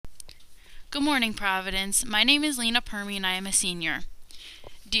Good morning, Providence. My name is Lena Permy and I am a senior.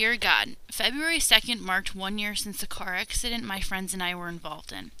 Dear God, February 2nd marked 1 year since the car accident my friends and I were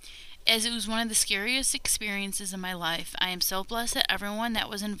involved in. As it was one of the scariest experiences of my life, I am so blessed that everyone that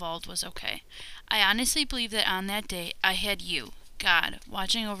was involved was okay. I honestly believe that on that day, I had you, God,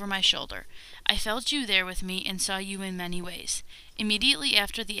 watching over my shoulder. I felt you there with me and saw you in many ways. Immediately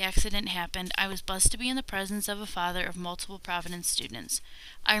after the accident happened, I was blessed to be in the presence of a father of multiple Providence students.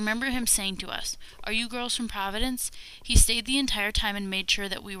 I remember him saying to us, "Are you girls from Providence?" He stayed the entire time and made sure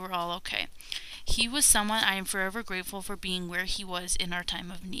that we were all okay. He was someone I am forever grateful for being where he was in our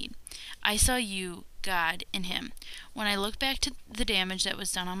time of need. I saw you, God, in him. When I look back to the damage that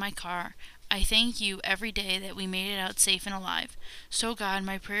was done on my car, I thank you every day that we made it out safe and alive. So God,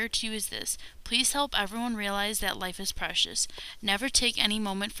 my prayer to you is this. Please help everyone realize that life is precious. Never take any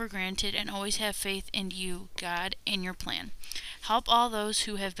moment for granted and always have faith in you, God, and your plan. Help all those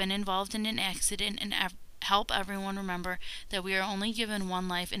who have been involved in an accident and help everyone remember that we are only given one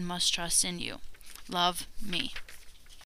life and must trust in you. Love, me.